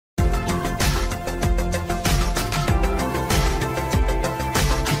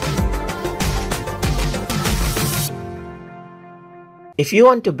If you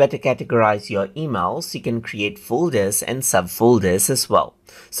want to better categorize your emails, you can create folders and subfolders as well.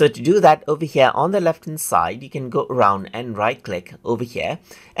 So to do that, over here on the left hand side, you can go around and right click over here.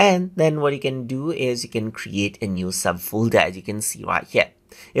 And then what you can do is you can create a new subfolder, as you can see right here.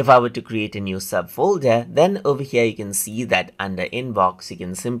 If I were to create a new subfolder, then over here you can see that under inbox, you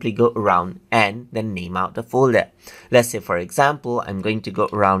can simply go around and then name out the folder. Let's say, for example, I'm going to go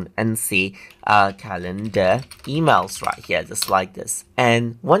around and say calendar emails right here, just like this.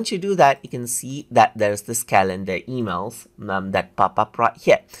 And once you do that, you can see that there's this calendar emails that pop up right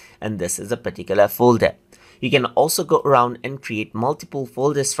here. And this is a particular folder. You can also go around and create multiple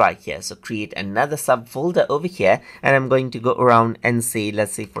folders right here. So create another subfolder over here, and I'm going to go around and say,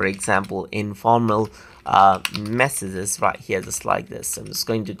 let's say, for example, informal messages right here, just like this. So I'm just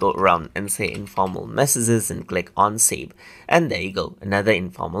going to go around and say informal messages and click on save. And there you go, another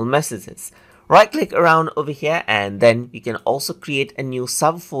informal messages. Right click around over here, and then you can also create a new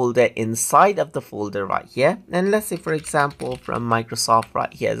subfolder inside of the folder right here. And let's say, for example, from Microsoft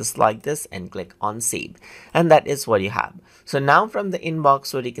right here, just like this, and click on save. And that is what you have. So now from the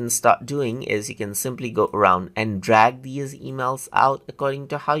inbox, what you can start doing is you can simply go around and drag these emails out according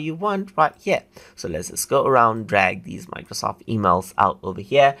to how you want right here. So let's just go around, drag these Microsoft emails out over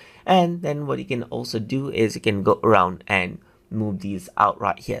here. And then what you can also do is you can go around and move these out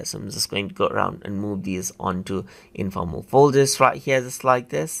right here. So I'm just going to go around and move these onto informal folders right here, just like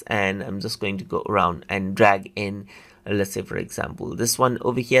this. And I'm just going to go around and drag in, let's say, for example, this one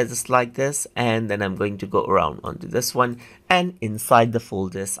over here, just like this. And then I'm going to go around onto this one, and inside the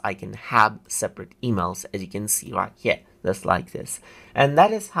folders I can have separate emails, as you can see right here, just like this. And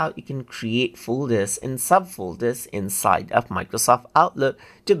that is how you can create folders and subfolders inside of Microsoft Outlook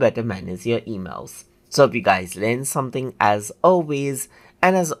to better manage your emails. So hope you guys learned something as always,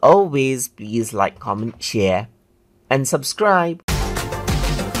 and as always, please like, comment, share, and subscribe.